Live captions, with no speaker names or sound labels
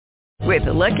With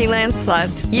the Lucky Land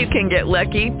Slots, you can get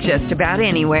lucky just about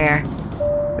anywhere.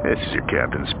 This is your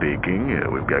captain speaking.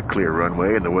 We've got clear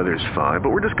runway and the weather's fine,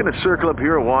 but we're just going to circle up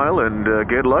here a while and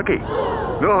get lucky.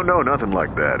 No, nothing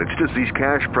like that. It's just these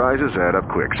cash prizes add up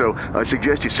quick. So I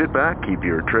suggest you sit back, keep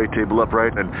your tray table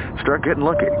upright, and start getting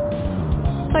lucky.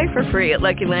 Play for free at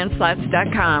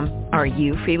LuckyLandSlots.com. Are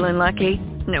you feeling lucky?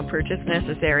 No purchase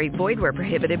necessary. Void where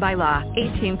prohibited by law.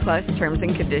 18 plus terms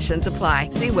and conditions apply.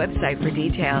 See website for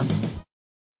details.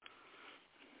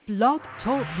 Blog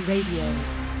Talk Radio.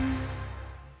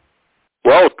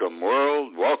 Welcome,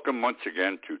 world. Welcome once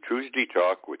again to Tuesday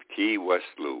Talk with Key West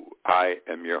Lou. I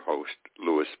am your host,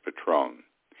 Louis Patrone.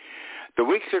 The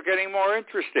weeks are getting more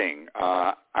interesting.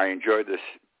 I enjoy this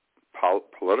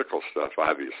political stuff,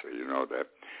 obviously. You know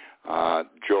that.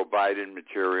 Joe Biden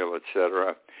material,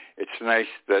 etc. It's nice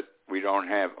that we don't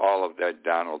have all of that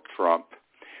Donald Trump.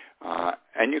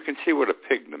 And you can see what a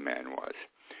pig the man was.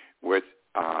 With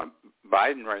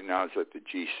Biden right now is at the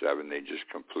G7. They just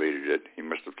completed it. He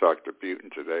must have talked to Putin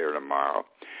today or tomorrow.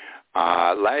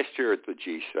 Last year at the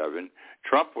G7,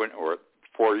 Trump went, or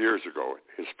 4 years ago,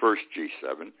 his first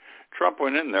G7, Trump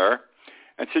went in there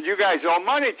and said, "You guys owe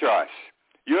money to us.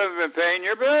 You haven't been paying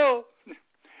your bill."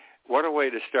 What a way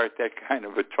to start that kind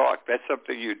of a talk. That's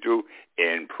something you do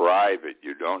in private.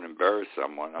 You don't embarrass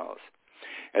someone else.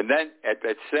 And then at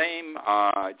that same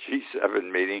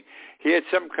G7 meeting, he had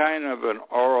some kind of an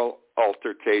oral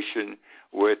altercation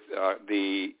with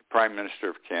the Prime Minister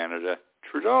of Canada,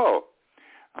 Trudeau.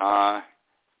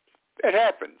 It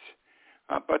happens.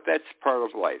 But that's part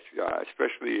of life,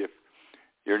 especially if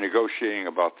you're negotiating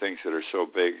about things that are so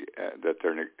big that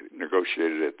they're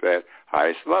negotiated at that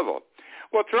highest level.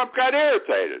 Well, Trump got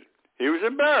irritated. He was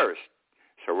embarrassed.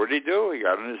 So what did he do? He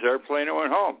got on his airplane and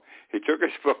went home. He took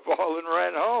his football and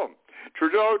ran home.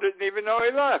 Trudeau didn't even know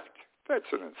he left.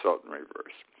 That's an insult in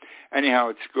reverse. Anyhow,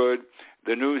 it's good.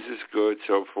 The news is good,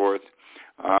 so forth.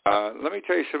 Let me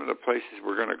tell you some of the places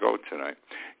we're going to go tonight.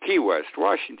 Key West,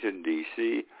 Washington,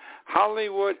 D.C.,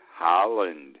 Hollywood,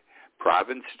 Holland,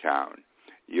 Provincetown,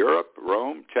 Europe,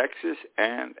 Rome, Texas,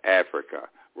 and Africa.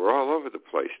 We're all over the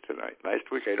place tonight. Last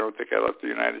week, I don't think I left the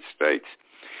United States.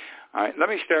 Let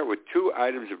me start with two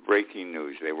items of breaking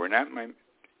news. They were not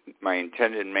my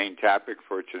intended main topic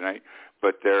for tonight,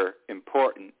 but they're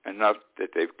important enough that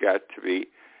they've got to be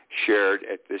shared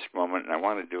at this moment, and I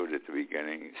want to do it at the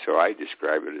beginning, so I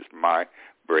describe it as my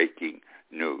breaking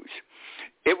news.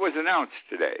 It was announced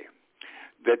today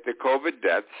that the COVID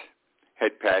deaths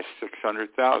had passed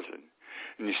 600,000.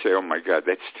 And you say, oh, my God,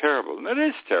 that's terrible. And it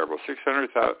is terrible.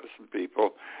 600,000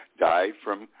 people died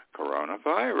from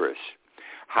coronavirus.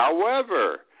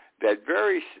 However, the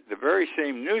very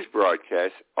same news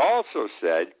broadcast also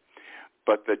said,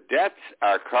 but the deaths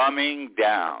are coming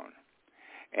down.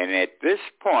 And at this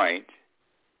point,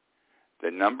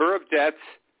 the number of deaths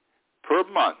per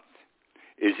month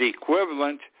is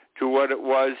equivalent to what it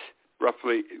was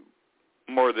roughly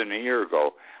more than a year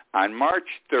ago. On March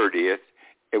 30th,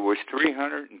 it was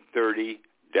 330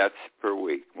 deaths per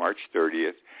week. March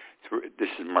 30th. This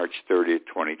is March 30th,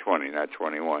 2020, not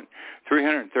 21.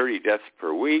 330 deaths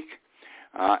per week,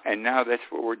 and now that's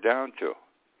what we're down to.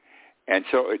 And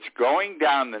so it's going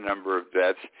down, the number of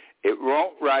deaths. It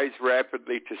won't rise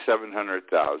rapidly to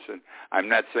 700,000. I'm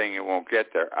not saying it won't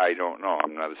get there. I don't know.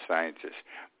 I'm not a scientist.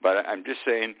 But I'm just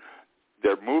saying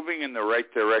they're moving in the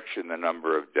right direction, the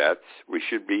number of deaths. We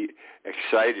should be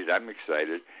excited. I'm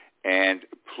excited and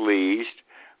pleased.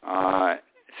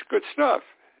 It's good stuff.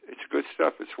 It's good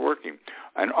stuff. It's working.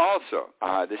 And also,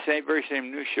 the very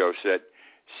same news show said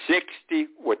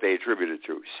what they attributed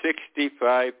to,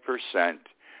 65%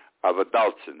 of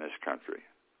adults in this country,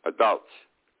 adults,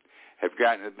 have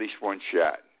gotten at least one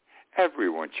shot.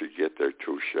 Everyone should get their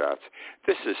 2 shots.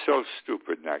 This is so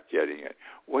stupid not getting it.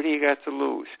 What do you got to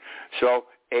lose? So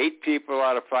 8 people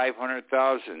out of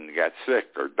 500,000 got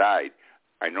sick or died.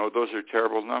 I know those are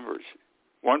terrible numbers.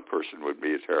 1 person would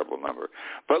be a terrible number.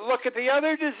 But look at the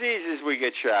other diseases we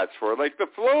get shots for, like the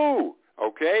flu,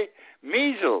 okay?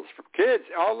 Measles for kids,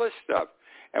 all this stuff.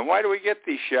 And why do we get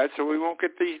these shots so we won't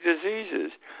get these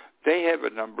diseases? They have a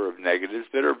number of negatives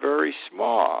that are very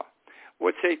small.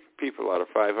 What's 8 people out of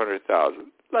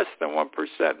 500,000? Less than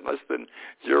 1%, less than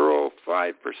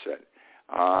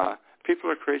 0.5%. People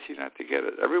are crazy not to get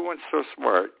it. Everyone's so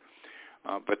smart.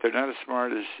 But they're not as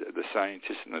smart as the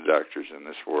scientists and the doctors in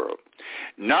this world.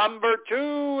 Number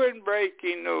 2 in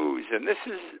breaking news, and this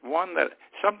is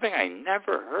something I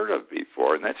never heard of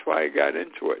before, and that's why I got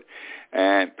into it.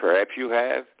 And perhaps you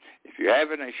have. If you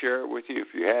haven't, I share it with you.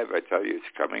 If you have, I tell you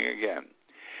it's coming again.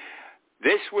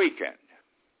 This weekend,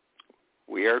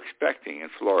 we are expecting in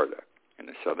Florida, in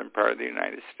the southern part of the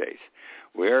United States,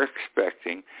 we are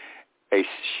expecting a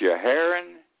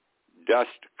Saharan dust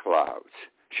clouds.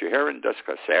 Saharan dust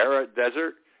clouds. Sahara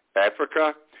Desert,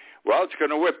 Africa. Well, it's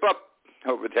going to whip up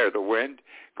over there, the wind,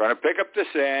 going to pick up the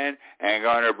sand and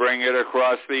going to bring it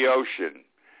across the ocean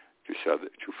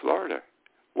to Florida.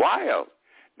 Wild.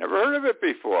 Never heard of it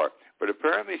before. But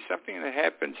apparently something that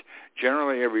happens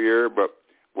generally every year, but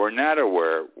we're not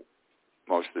aware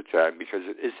most of the time because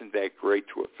it isn't that great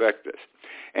to affect us.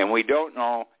 And we don't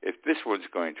know if this one's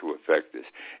going to affect us.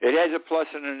 It has a plus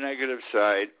and a negative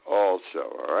side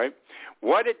also, all right?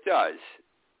 What it does,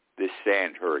 this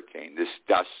sand hurricane, this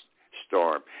dust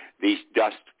storm, these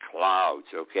dust clouds,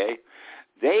 okay,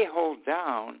 they hold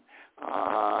down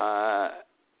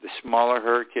the smaller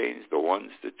hurricanes, the ones,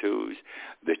 the twos,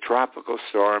 the tropical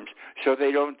storms, so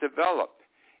they don't develop.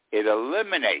 It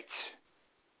eliminates,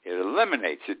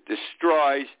 it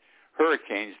destroys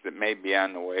hurricanes that may be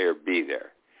on the way or be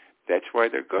there. That's why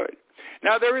they're good.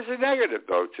 Now, there is a negative,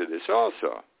 though, to this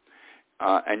also,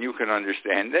 and you can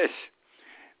understand this.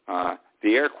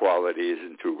 The air quality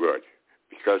isn't too good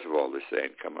because of all the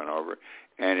sand coming over,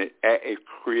 and it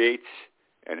creates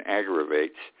and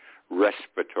aggravates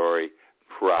respiratory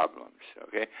problems,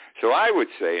 okay? So I would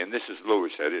say, and this is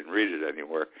Lewis, I didn't read it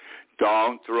anywhere,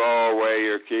 don't throw away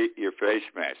your face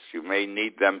masks. You may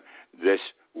need them this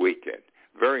weekend.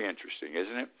 Very interesting,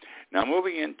 isn't it? Now,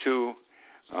 moving into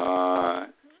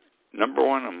number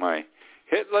one on my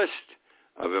hit list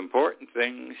of important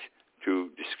things to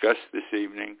discuss this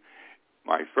evening.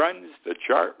 My friends, the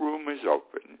chat room is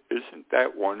open. Isn't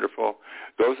that wonderful?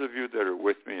 Those of you that are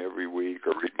with me every week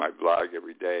or read my blog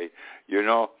every day, you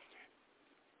know,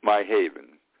 my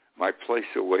haven, my place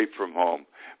away from home,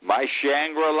 my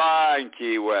Shangri-La in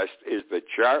Key West is the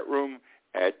chat room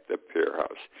at the Pier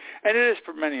House. And it is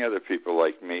for many other people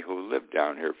like me who live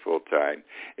down here full time.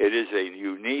 It is a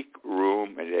unique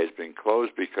room. It has been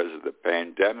closed because of the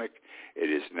pandemic.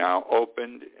 It is now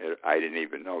opened. I didn't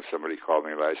even know. Somebody called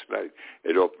me last night.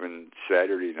 It opened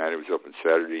Saturday night. It was open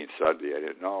Saturday and Sunday. I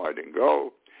didn't know. I didn't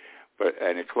go.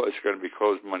 And it's going to be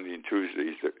closed Monday and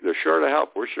Tuesdays. They're short of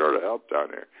help. We're short of help down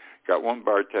there. Got one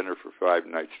bartender for 5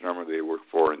 nights. Normally they work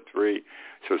 4 and 3,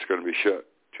 so it's going to be shut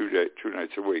 2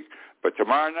 nights a week. But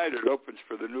tomorrow night it opens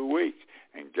for the new week.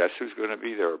 And guess who's going to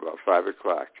be there about 5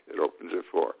 o'clock? It opens at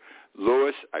 4.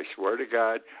 Lewis, I swear to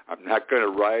God, I'm not going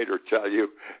to write or tell you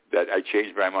that I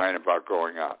changed my mind about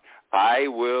going out. I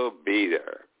will be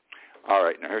there. All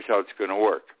right, now here's how it's going to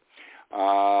work.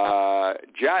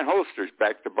 John Holster's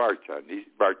back to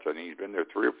bartending. He's been there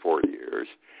 3 or 4 years.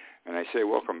 And I say,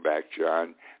 welcome back,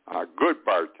 John. Good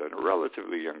bartender,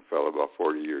 relatively young fellow, about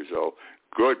 40 years old.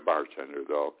 Good bartender,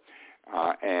 though.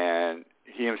 And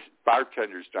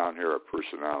bartenders down here are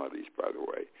personalities, by the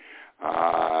way.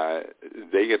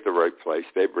 They get the right place.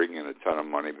 They bring in a ton of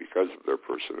money because of their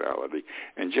personality.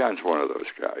 And John's one of those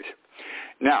guys.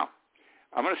 Now,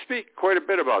 I'm going to speak quite a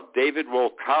bit about David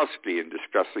Wolkowski in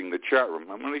discussing the chat room.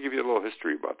 I'm going to give you a little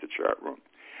history about the chat room.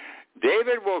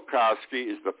 David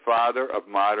Wolkowski is the father of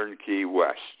modern Key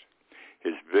West.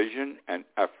 His vision and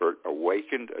effort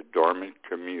awakened a dormant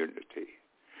community.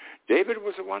 David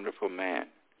was a wonderful man,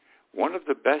 one of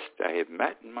the best I have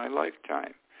met in my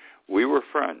lifetime. We were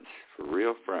friends, for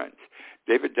real friends.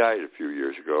 David died a few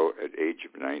years ago at the age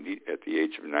of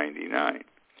 99.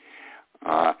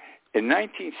 In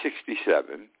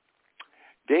 1967,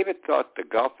 David thought the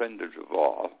Gulf End of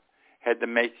Duval had the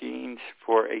makings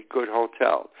for a good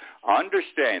hotel.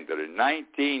 Understand that in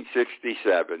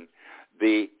 1967,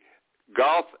 the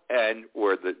Gulf End,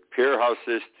 where the Pier House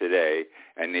is today,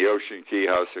 and the Ocean Key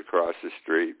House across the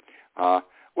street,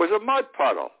 was a mud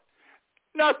puddle.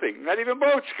 Nothing, not even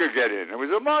boats could get in. It was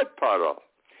a mud puddle.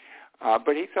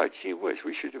 But he thought, gee whiz,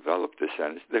 we should develop this.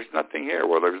 And there's nothing here.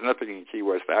 Well, there was nothing in Key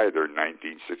West either in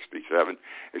 1967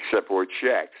 except for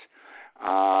shacks.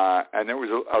 And there was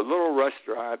a little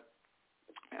restaurant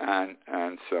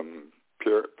and some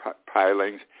pier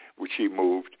pilings, which he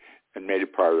moved and made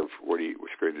it part of what he was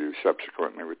going to do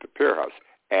subsequently with the Pier House.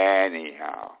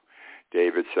 Anyhow,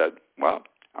 David said, well,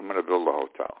 I'm going to build a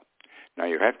hotel. Now,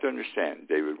 you have to understand,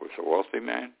 David was a wealthy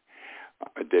man.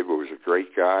 David was a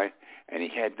great guy, and he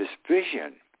had this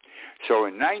vision. So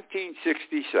in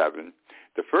 1967,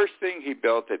 the first thing he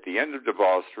built at the end of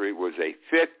Duval Street was a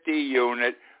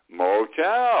 50-unit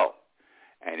motel,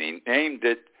 and he named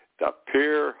it the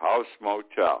Pier House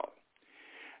Motel.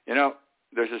 You know,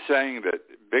 there's a saying that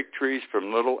big trees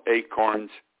from little acorns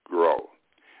grow.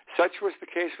 Such was the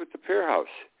case with the Pier House.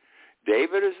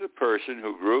 David is the person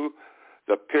who grew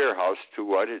the Pier House to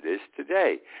what it is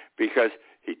today, because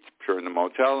He turned the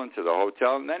motel into the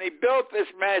hotel, and then he built this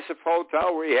massive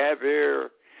hotel we have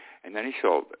here, and then he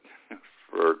sold it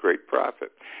for a great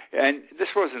profit. And this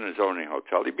wasn't his only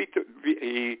hotel. He beat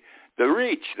the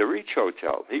Reach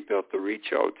Hotel. He built the Reach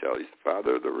Hotel. He's the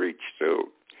father of the Reach,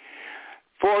 too.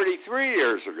 43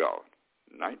 years ago,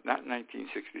 not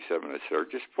 1967, sir,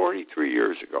 just 43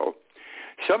 years ago,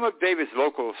 some of David's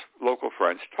local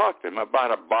friends talked to him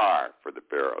about a bar for the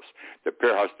Peer House. The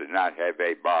Peer House did not have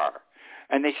a bar.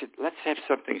 And they said, let's have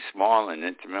something small and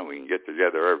intimate. We can get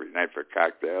together every night for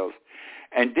cocktails.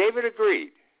 And David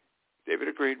agreed. David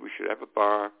agreed we should have a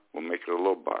bar. We'll make it a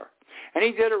little bar. And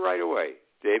he did it right away.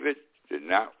 David did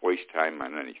not waste time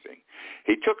on anything.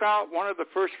 He took out one of the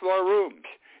first floor rooms.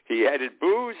 He added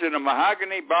booze and a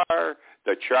mahogany bar.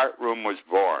 The chart room was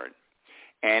born.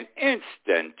 An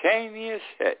instantaneous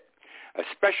hit,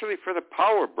 especially for the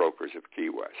power brokers of Key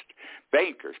West,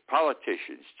 bankers,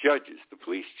 politicians, judges, the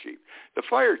police chief, the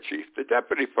fire chief, the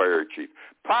deputy fire chief,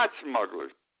 pot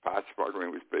smugglers. Pot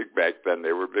smuggling was big back then.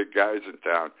 They were big guys in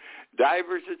town.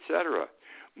 Divers, etc.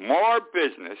 More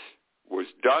business was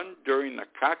done during the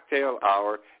cocktail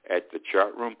hour at the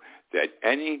chart room than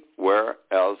anywhere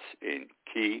else in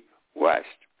Key West.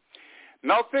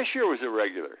 Mel Fisher was a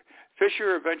regular.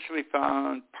 Fisher eventually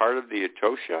found part of the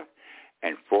Etosha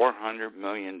and $400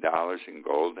 million in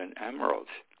gold and emeralds.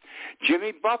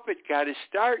 Jimmy Buffett got his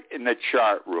start in the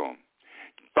chart room.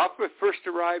 Buffett first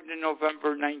arrived in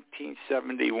November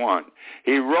 1971.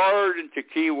 He roared into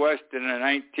Key West in a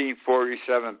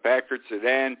 1947 Packard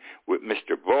sedan with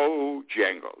Mr.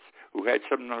 Bojangles, who had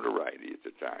some notoriety at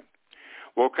the time.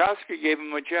 Wojtkowski gave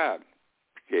him a job,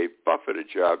 gave Buffett a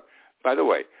job. By the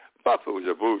way, Buffett was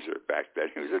a boozer back then.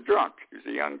 He was a drunk. He was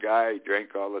a young guy. He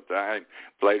drank all the time,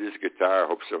 played his guitar,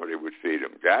 hoped somebody would feed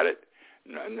him. Got it?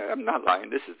 No, I'm not lying.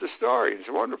 This is the story. It's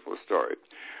a wonderful story.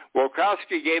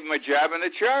 Wojtkowski gave him a job in the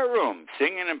chart room,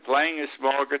 singing and playing a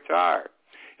small guitar.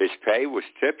 His pay was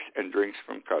tips and drinks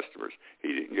from customers. He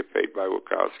didn't get paid by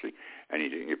Wojtkowski, and he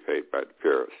didn't get paid by the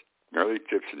Peer House. Merely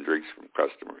tips and drinks from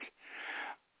customers.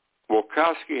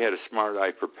 Wojtkowski had a smart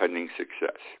eye for pending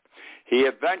success. He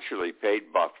eventually paid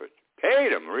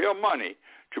him real money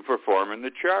to perform in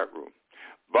the chart room.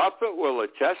 Buffett will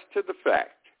attest to the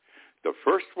fact the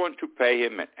first one to pay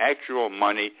him in actual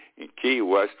money in Key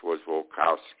West was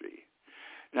Wojtkowski.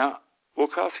 Now,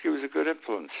 Wojtkowski was a good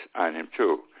influence on him,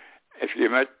 too. If you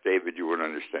met David, you would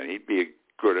understand. He'd be a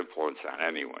good influence on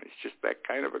anyone. He's just that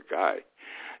kind of a guy.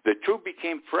 The two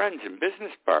became friends and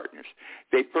business partners.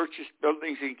 They purchased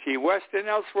buildings in Key West and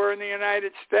elsewhere in the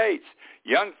United States.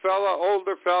 Young fella,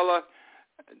 older fella,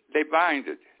 they bound.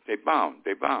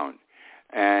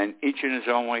 And each in his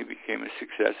own way became a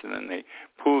success, and then they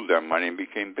pooled their money and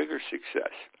became bigger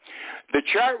success. The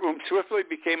chart room swiftly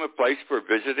became a place for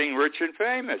visiting rich and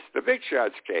famous. The big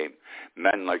shots came.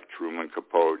 Men like Truman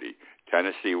Capote,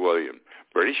 Tennessee Williams,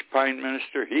 British Prime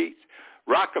Minister Heath,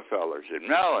 Rockefellers and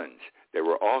Mellons. They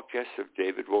were all guests of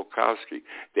David Wojtkowski.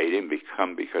 They didn't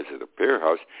become because of the Peer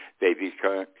House. They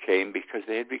came because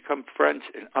they had become friends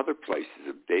in other places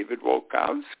of David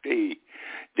Wojtkowski.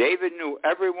 David knew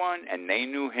everyone, and they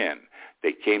knew him.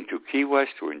 They came to Key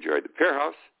West to enjoy the Peer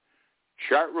House,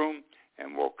 chart room,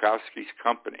 and Wojtkowski's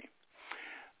company.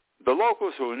 The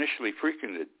locals who initially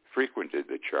frequented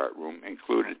the chart room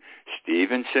included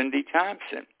Steve and Cindy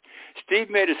Thompson. Steve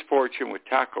made his fortune with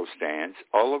taco stands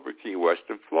all over Key West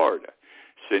and Florida.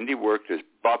 Cindy worked as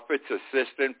Buffett's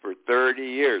assistant for 30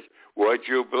 years. Would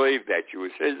you believe that? She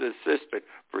was his assistant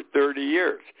for 30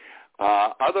 years.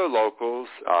 Other locals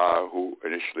who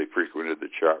initially frequented the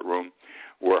chart room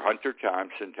were Hunter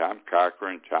Thompson, Tom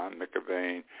Cochran, Tom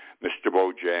McAvane, Mr.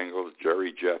 Bojangles,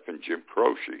 Jerry Jeff, and Jim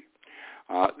Croce.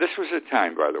 This was a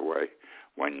time, by the way,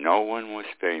 when no one was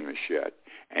famous yet,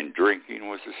 and drinking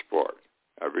was a sport.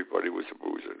 Everybody was a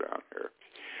boozer down here.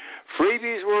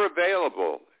 Freebies were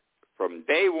available from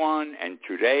day one and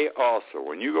today also.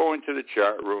 When you go into the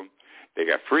chart room, they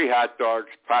got free hot dogs,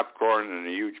 popcorn, and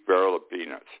a huge barrel of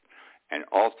peanuts. And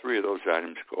all three of those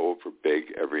items go over big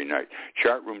every night.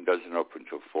 Chart room doesn't open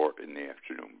until 4 in the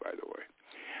afternoon, by the way.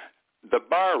 The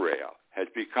bar rail has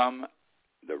become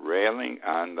the railing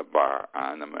on the bar,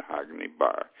 on the mahogany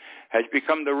bar, has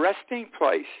become the resting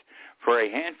place for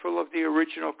a handful of the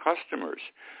original customers.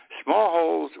 Small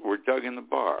holes were dug in the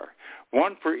bar,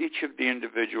 one for each of the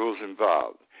individuals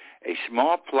involved, a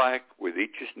small plaque with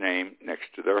each's name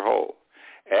next to their hole.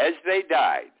 As they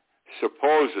died,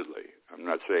 supposedly, I'm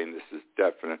not saying this is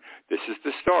definite, this is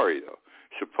the story though,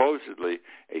 supposedly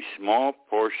a small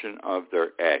portion of their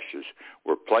ashes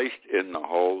were placed in the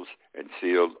holes and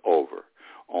sealed over.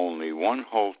 only one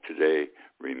hole today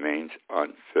remains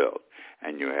unfilled.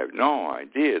 And you have no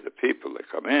idea the people that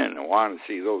come in and want to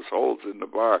see those holes in the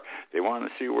bar. They want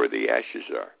to see where the ashes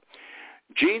are.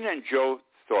 Gene and Joe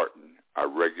Thornton are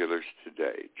regulars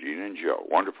today. Gene and Joe,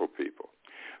 wonderful people,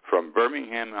 from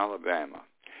Birmingham, Alabama.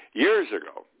 Years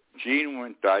ago, Gene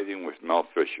went diving with Mel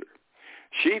Fisher.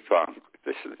 She found,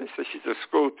 she's a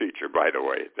school teacher, by the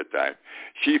way, at the time.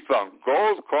 She found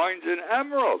gold coins and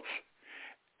emeralds.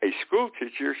 A school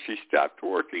teacher, she stopped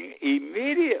working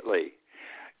immediately.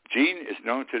 Jean is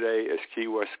known today as Key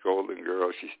West Golden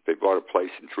Girl. They bought a place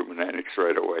in Truman Annex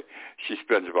right away. She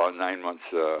spends about 9 months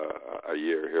a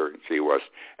year here in Key West.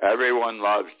 Everyone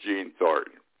loves Jean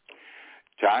Thornton.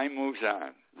 Time moves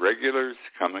on. Regulars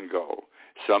come and go.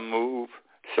 Some move,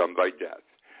 some by death.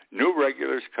 New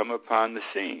regulars come upon the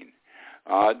scene.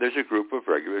 There's a group of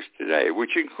regulars today,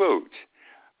 which includes,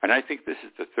 and I think this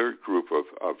is the third group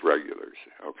of regulars,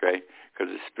 okay?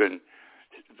 Because it's been,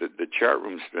 the chat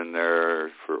room's been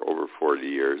there for over 40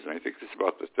 years, and I think this is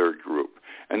about the third group.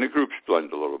 And the groups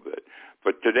blend a little bit.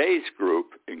 But today's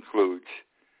group includes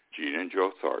Gene and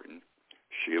Joe Thornton,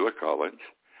 Sheila Collins,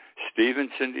 Steve and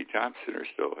Cindy Thompson are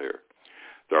still here.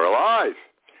 They're alive.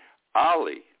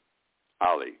 Ollie,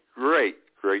 great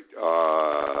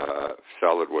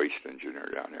solid waste engineer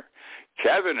down here.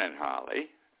 Kevin and Holly,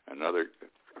 another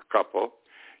couple.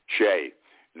 Che.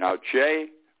 Now, Che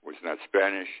was not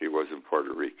Spanish. He wasn't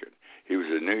Puerto Rican. He was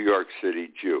a New York City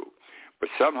Jew. But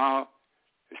somehow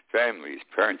his family, his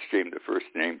parents gave him the first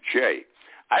name Che.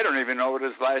 I don't even know what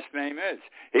his last name is.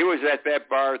 He was at that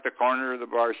bar at the corner of the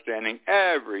bar standing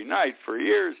every night for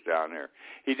years down there.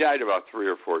 He died about 3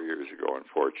 or 4 years ago,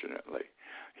 unfortunately.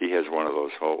 He has one of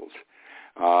those holes.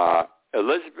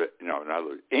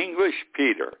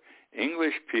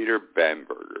 English Peter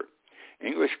Bamberger.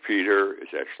 English Peter is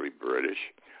actually British,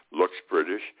 looks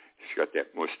British. He's got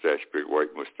that mustache, big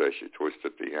white mustache, you twist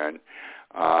at the end.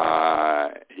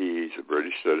 He's a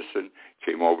British citizen,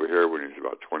 came over here when he was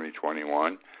about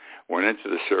 21, went into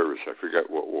the service. I forget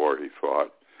what war he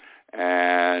fought.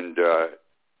 And a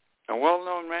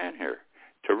well-known man here.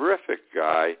 Terrific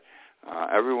guy.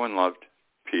 Everyone loved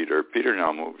Peter. Peter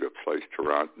now moved to a place,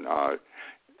 Toronto,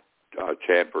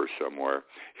 Tampa or somewhere.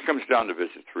 He comes down to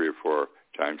visit 3 or 4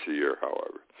 times a year,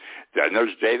 however. Then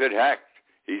there's David Hecht.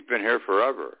 He's been here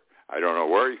forever. I don't know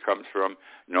where he comes from,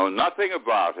 know nothing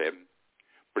about him,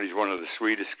 but he's one of the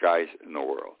sweetest guys in the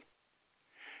world.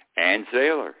 Ann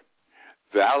Zaylor,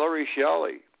 Valerie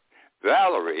Shelley.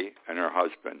 Valerie and her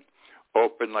husband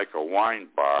opened like a wine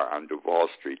bar on Duval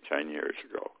Street 10 years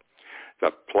ago.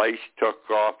 The place took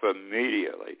off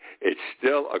immediately. It's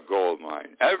still a gold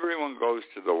mine. Everyone goes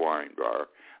to the wine bar.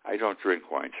 I don't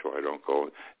drink wine, so I don't go.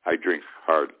 I drink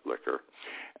hard liquor.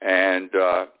 And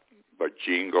but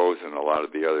Jean goes and a lot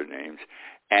of the other names.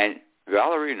 And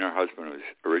Valerie and her husband was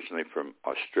originally from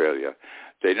Australia.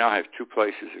 They now have 2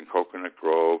 places in Coconut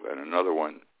Grove and another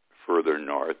one further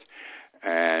north.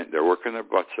 And they're working their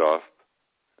butts off,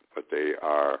 but they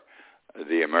are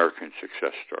the American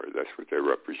success story. That's what they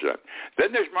represent.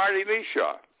 Then there's Marty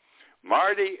Leshaw.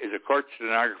 Marty is a court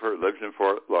stenographer, lives in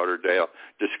Fort Lauderdale,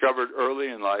 discovered early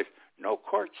in life no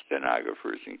court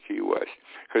stenographers in Key West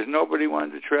because nobody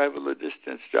wanted to travel the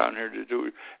distance down here to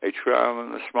do a trial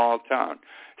in a small town.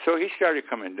 So he started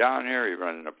coming down here. He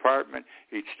ran an apartment.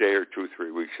 He'd stay here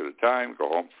 2-3 weeks at a time, go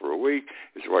home for a week.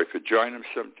 His wife would join him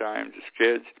sometimes, his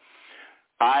kids.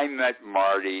 I met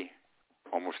Marty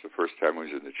almost the first time I was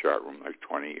in the chat room like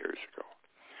 20 years ago.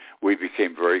 We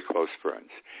became very close friends.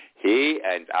 He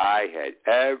and I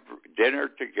had dinner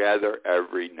together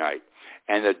every night.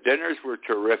 And the dinners were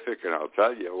terrific, and I'll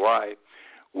tell you why.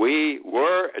 We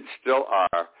were and still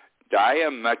are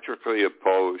diametrically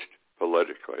opposed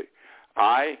politically.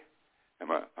 I'm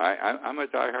a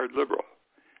diehard liberal,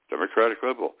 Democratic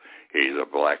liberal. He's a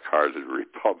black-hearted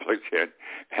Republican,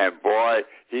 and boy,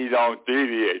 he don't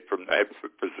deviate from that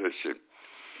position.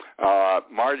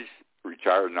 Marty's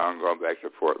retired now and going back to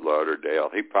Fort Lauderdale.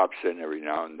 He pops in every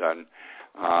now and then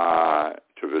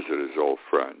to visit his old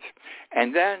friends.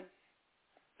 And then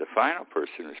the final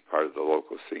person who's part of the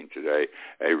local scene today,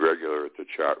 a regular at the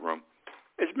chat room,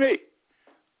 is me.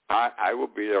 I will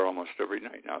be there almost every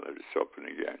night now that it's open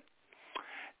again.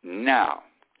 Now,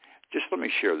 just let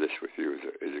me share this with you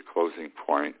as a closing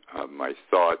point of my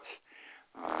thoughts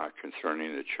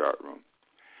concerning the chat room.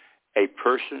 A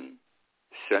person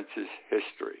senses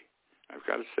history. I've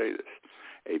got to say this.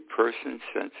 A person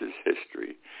senses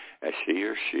history as he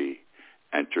or she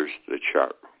enters the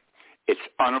chat room. It's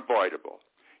unavoidable.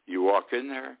 You walk in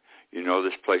there, you know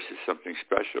this place is something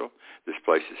special. This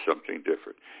place is something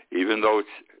different. Even though it's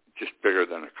just bigger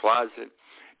than a closet,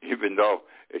 even though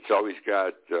it's always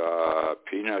got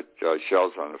peanut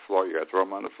shells on the floor. You got to throw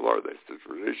them on the floor. That's the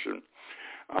tradition.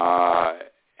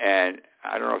 And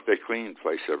I don't know if they clean the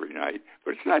place every night,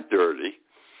 but it's not dirty.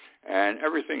 And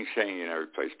everything's hanging in every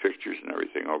place, pictures and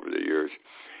everything over the years.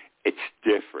 It's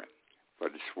different,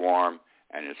 but it's warm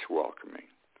and it's welcoming.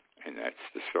 And that's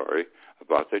the story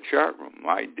about the chart room,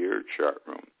 my dear chart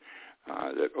room,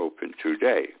 that opened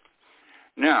today.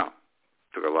 Now,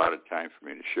 it took a lot of time for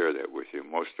me to share that with you,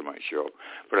 most of my show,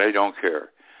 but I don't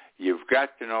care. You've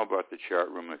got to know about the chart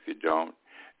room if you don't.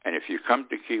 And if you come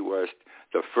to Key West,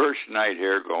 the first night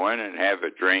here, go in and have a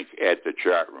drink at the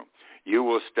chart room. You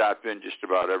will stop in just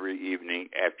about every evening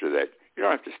after that. You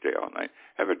don't have to stay all night.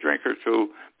 Have a drink or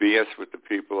two, BS with the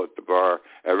people at the bar.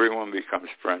 Everyone becomes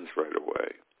friends right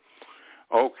away.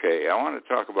 Okay, I want to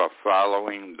talk about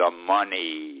following the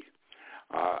money.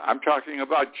 I'm talking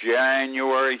about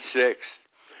January 6th.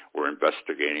 We're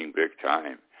investigating big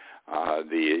time.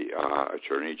 The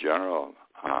Attorney General,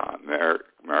 Merrick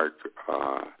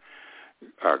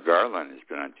Garland, has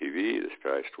been on TV this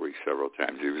past week several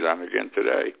times. He was on again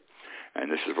today. And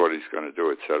this is what he's going to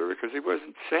do, et cetera, because he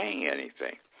wasn't saying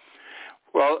anything.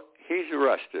 Well, he's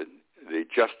arrested. The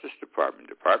Justice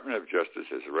Department of Justice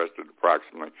has arrested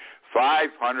approximately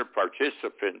 500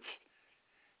 participants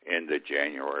in the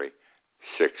January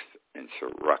 6th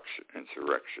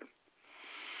insurrection.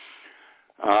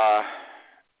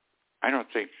 I don't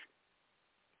think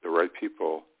the right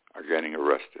people are getting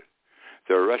arrested.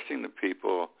 They're arresting the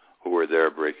people who were there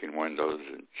breaking windows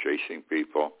and chasing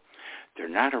people. They're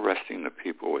not arresting the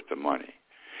people with the money.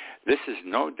 This is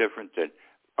no different than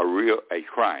a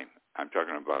crime. I'm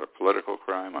talking about a political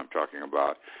crime. I'm talking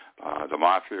about the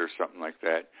mafia or something like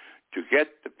that. To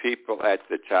get the people at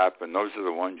the top, and those are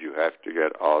the ones you have to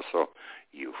get also,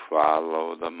 you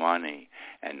follow the money,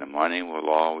 and the money will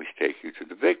always take you to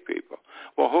the big people.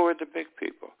 Well, who are the big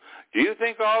people? Do you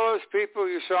think all those people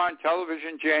you saw on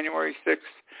television January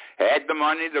 6th had the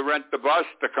money to rent the bus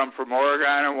to come from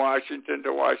Oregon and Washington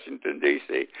to Washington,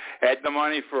 D.C., had the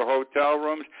money for hotel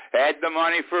rooms, had the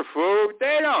money for food?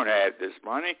 They don't have this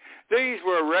money. These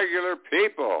were regular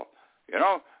people,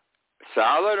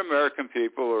 solid American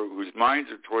people whose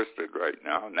minds are twisted right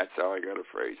now, and that's how I got to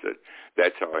phrase it.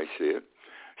 That's how I see it.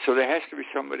 So there has to be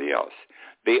somebody else.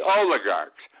 The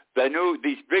oligarchs,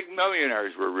 these big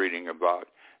millionaires we're reading about,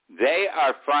 they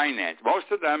are financed.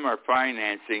 Most of them are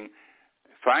finance the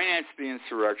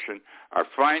insurrection, are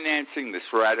financing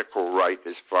this radical right,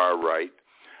 this far right,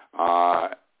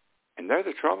 and they're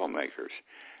the troublemakers.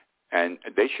 And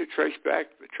they should trace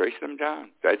them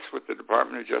down. That's what the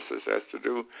Department of Justice has to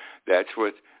do. That's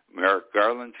what Merrick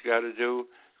Garland's got to do,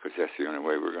 because that's the only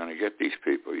way we're going to get these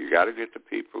people. You got to get the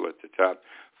people at the top.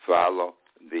 Follow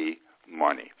the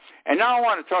money. And now I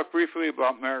want to talk briefly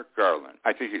about Merrick Garland.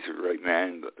 I think he's a great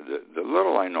man. The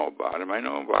little I know about him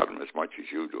as much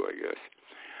as you do, I guess.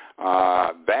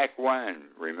 Back when,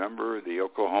 remember the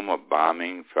Oklahoma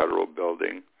bombing, federal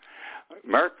building?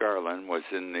 Merrick Garland was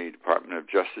in the Department of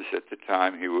Justice at the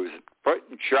time. He was put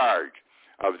in charge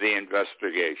of the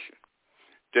investigation.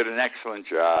 Did an excellent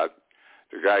job.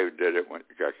 The guy who did it,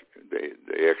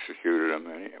 they executed him.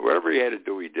 And whatever he had to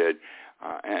do, he did.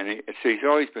 He's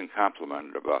always been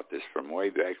complimented about this from way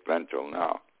back then till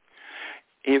now.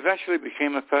 He eventually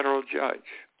became a federal judge.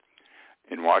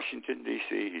 In Washington, D.C.,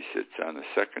 he sits on the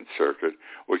Second Circuit,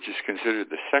 which is considered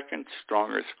the second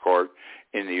strongest court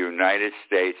in the United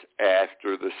States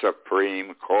after the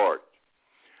Supreme Court.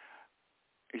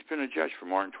 He's been a judge for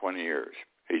more than 20 years.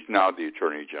 He's now the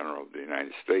Attorney General of the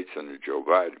United States under Joe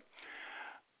Biden.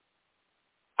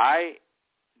 I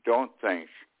don't think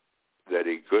that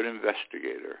a good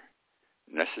investigator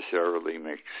necessarily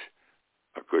makes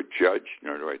a good judge,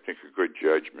 nor do I think a good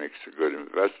judge makes a good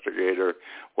investigator.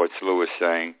 What's Lewis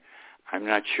saying? I'm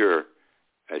not sure,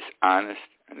 as honest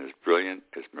and as brilliant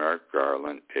as Merrick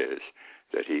Garland is,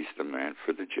 that he's the man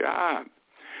for the job.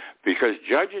 Because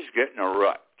judges get in a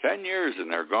rut. 10 years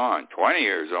and they're gone. 20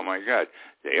 years, oh my God.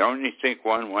 They only think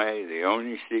one way. They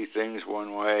only see things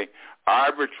one way.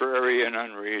 Arbitrary and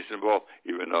unreasonable,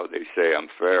 even though they say I'm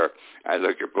fair. I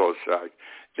look at both sides.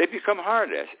 They become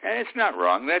hard-ass. And it's not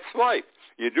wrong. That's life.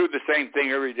 You do the same thing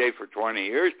every day for 20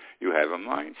 years, you have a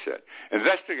mindset.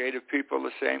 Investigative people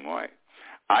the same way.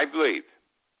 I believe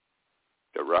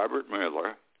that Robert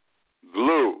Mueller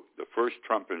blew the first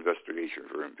Trump investigation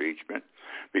for impeachment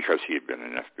because he had been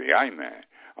an FBI man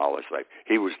all his life.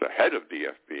 He was the head of the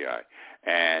FBI.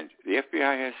 And the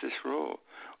FBI has this rule.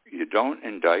 You don't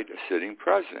indict a sitting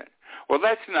president. Well,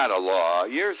 that's not a law.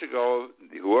 Years ago,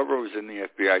 whoever was in the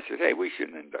FBI said, hey, we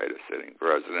shouldn't indict a sitting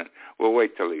president. We'll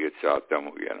wait till he gets out, then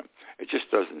we'll get him. It just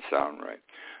doesn't sound right.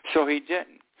 So he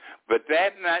didn't. But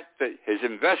that meant that his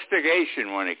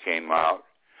investigation, when it came out,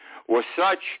 was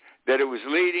such that it was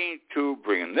leading to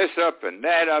bringing this up and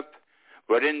that up.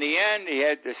 But in the end, he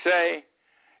had to say,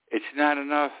 it's not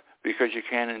enough because you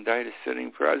can't indict a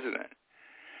sitting president.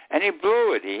 And he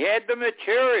blew it. He had the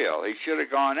material. He should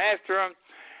have gone after him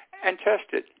and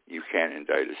tested. You can't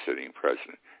indict a sitting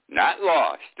president. Not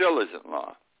law. Still isn't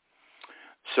law.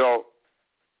 So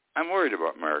I'm worried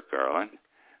about Merrick Garland.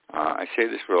 I say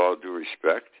this with all due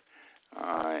respect.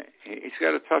 He's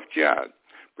got a tough job.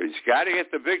 But he's got to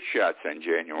get the big shots on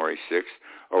January 6th,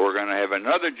 or we're going to have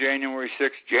another January 6th,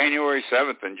 January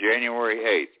 7th, and January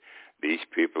 8th. These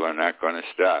people are not going to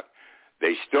stop.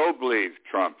 They still believe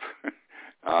Trump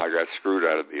got screwed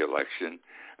out of the election.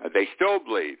 They still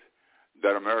believe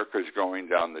that America is going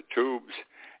down the tubes,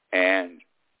 and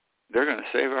they're going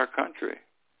to save our country.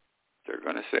 They're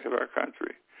going to save our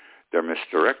country. They're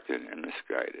misdirected and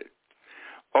misguided.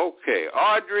 Okay,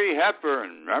 Audrey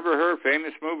Hepburn. Remember her?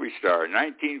 Famous movie star,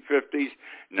 1950s,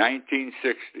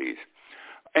 1960s.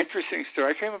 Interesting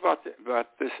story. I came about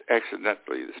this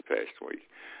accidentally this past week.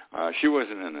 She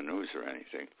wasn't in the news or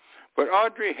anything. But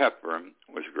Audrey Hepburn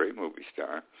was a great movie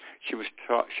star. She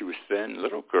was thin,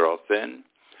 little girl, thin.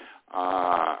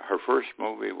 Her first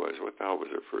movie was, what the hell was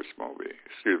her first movie?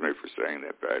 Excuse me for saying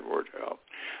that bad word, hell.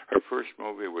 Her first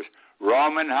movie was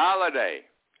Roman Holiday.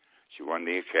 She won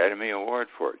the Academy Award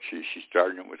for it. She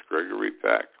starred it with Gregory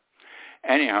Peck.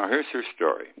 Anyhow, here's her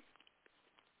story.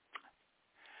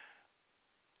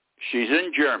 She's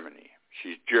in Germany.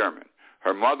 She's German.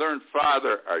 Her mother and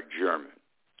father are German.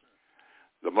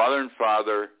 The mother and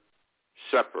father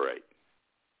separate.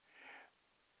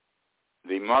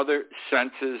 The mother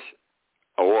senses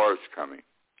a war is coming.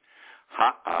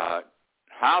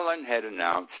 Holland had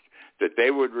announced that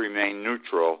they would remain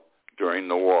neutral during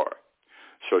the war.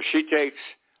 So she takes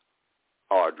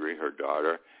Audrey, her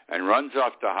daughter, and runs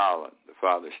off to Holland. The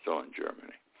father's still in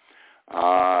Germany.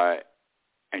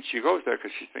 And she goes there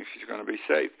because she thinks she's going to be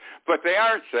safe. But they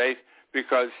aren't safe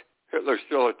because Hitler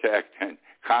still attacked and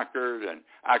conquered and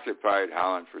occupied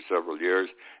Holland for several years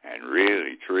and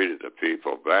really treated the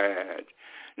people bad.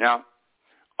 Now,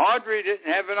 Audrey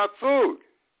didn't have enough food.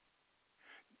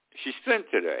 She's thin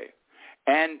today.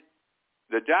 And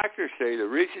the doctors say the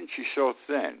reason she's so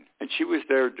thin, and she was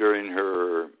there during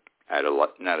her,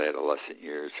 not adolescent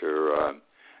years, her,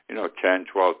 10,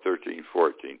 12, 13,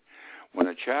 14. When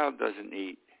a child doesn't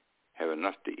have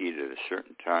enough to eat at a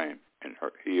certain time in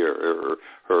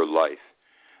her life,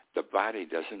 the body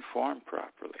doesn't form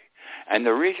properly. And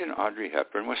the reason Audrey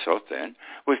Hepburn was so thin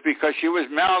was because she was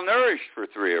malnourished for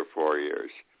 3 or 4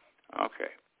 years.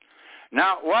 Okay.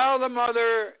 Now, while the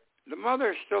mother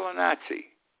is still a Nazi,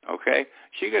 okay?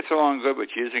 She gets along good, but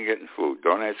she isn't getting food.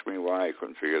 Don't ask me why. I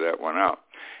couldn't figure that one out.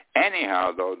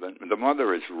 Anyhow, though, the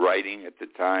mother is writing at the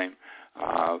time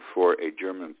for a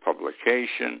German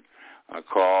publication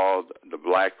called The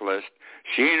Blacklist.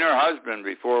 She and her husband,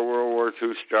 before World War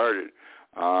II started,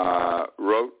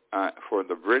 wrote for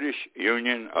the British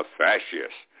Union of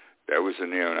Fascists. That was a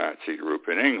neo-Nazi group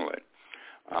in England.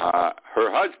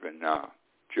 Her husband now,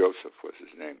 Joseph was his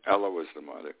name. Ella was the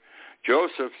mother.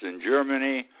 Joseph's in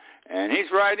Germany, and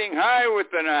he's riding high with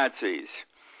the Nazis.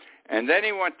 And then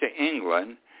he went to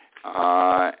England,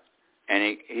 and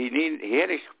he had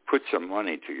to put some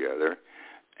money together.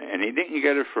 And he didn't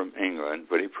get it from England,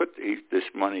 but he put this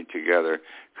money together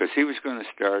because he was going to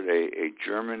start a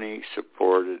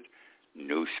Germany-supported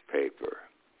newspaper.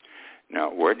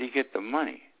 Now, where did he get the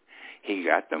money? He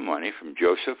got the money from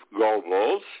Joseph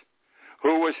Goebbels,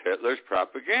 who was Hitler's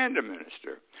propaganda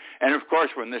minister. And, of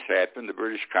course, when this happened, the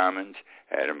British Commons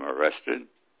had him arrested,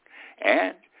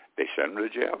 and they sent him to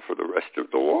jail for the rest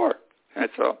of the war.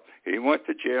 That's all. He went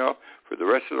to jail for the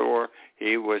rest of the war.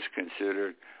 He was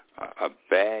considered a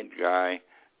bad guy,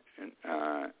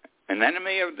 an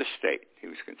enemy of the state. He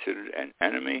was considered an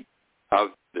enemy of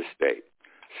the state.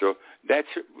 So that's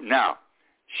now.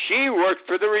 She worked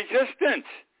for the resistance.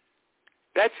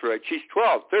 That's right. She's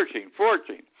 12, 13,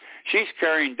 14. She's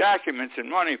carrying documents and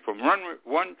money from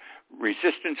one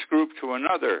resistance group to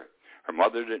another. Her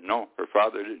mother didn't know. Her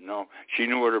father didn't know. She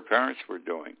knew what her parents were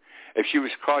doing. If she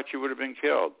was caught, she would have been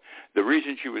killed. The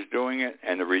reason she was doing it,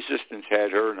 and the resistance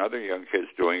had her and other young kids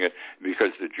doing it,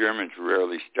 because the Germans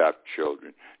rarely stopped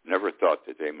children, never thought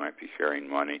that they might be carrying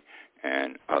money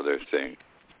and other things.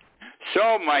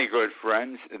 So, my good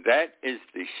friends, that is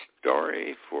the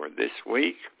story for this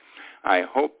week. I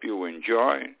hope you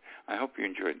enjoyed. I hope you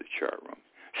enjoyed the chat room.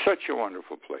 Such a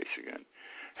wonderful place again.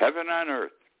 Heaven on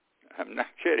earth. I'm not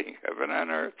kidding. Heaven on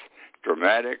earth.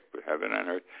 Dramatic, but heaven on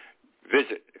earth.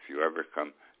 Visit if you ever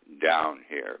come down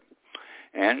here.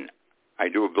 And I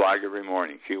do a blog every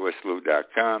morning,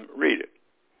 KeyWestLou.com. Read it.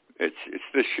 It's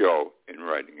the show in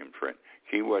writing and print,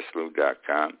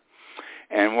 KeyWestLou.com.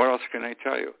 And what else can I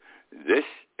tell you? This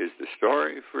is the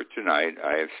story for tonight.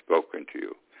 I have spoken to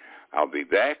you. I'll be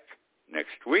back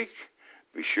next week.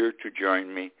 Be sure to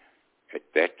join me at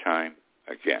that time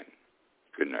again.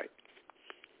 Good night.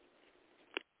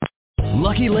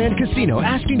 Lucky Land Casino,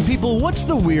 asking people, what's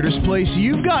the weirdest place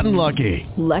you've gotten lucky?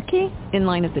 Lucky? In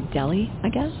line at the deli, I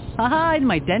guess? Aha, in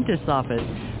my dentist's office.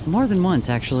 More than once,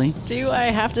 actually. Do I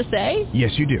have to say?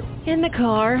 Yes, you do. In the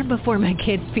car before my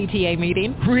kids' PTA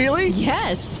meeting. Really?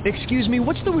 Yes. Excuse me,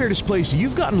 what's the weirdest place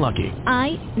you've gotten lucky?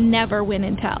 I never win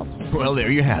and tell. Well, there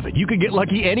you have it. You can get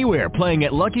lucky anywhere, playing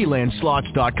at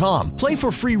LuckyLandSlots.com. Play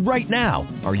for free right now.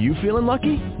 Are you feeling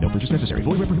lucky? No purchase necessary.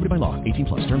 Void where prohibited by law.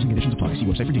 18+. Terms and conditions apply. See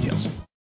website for details.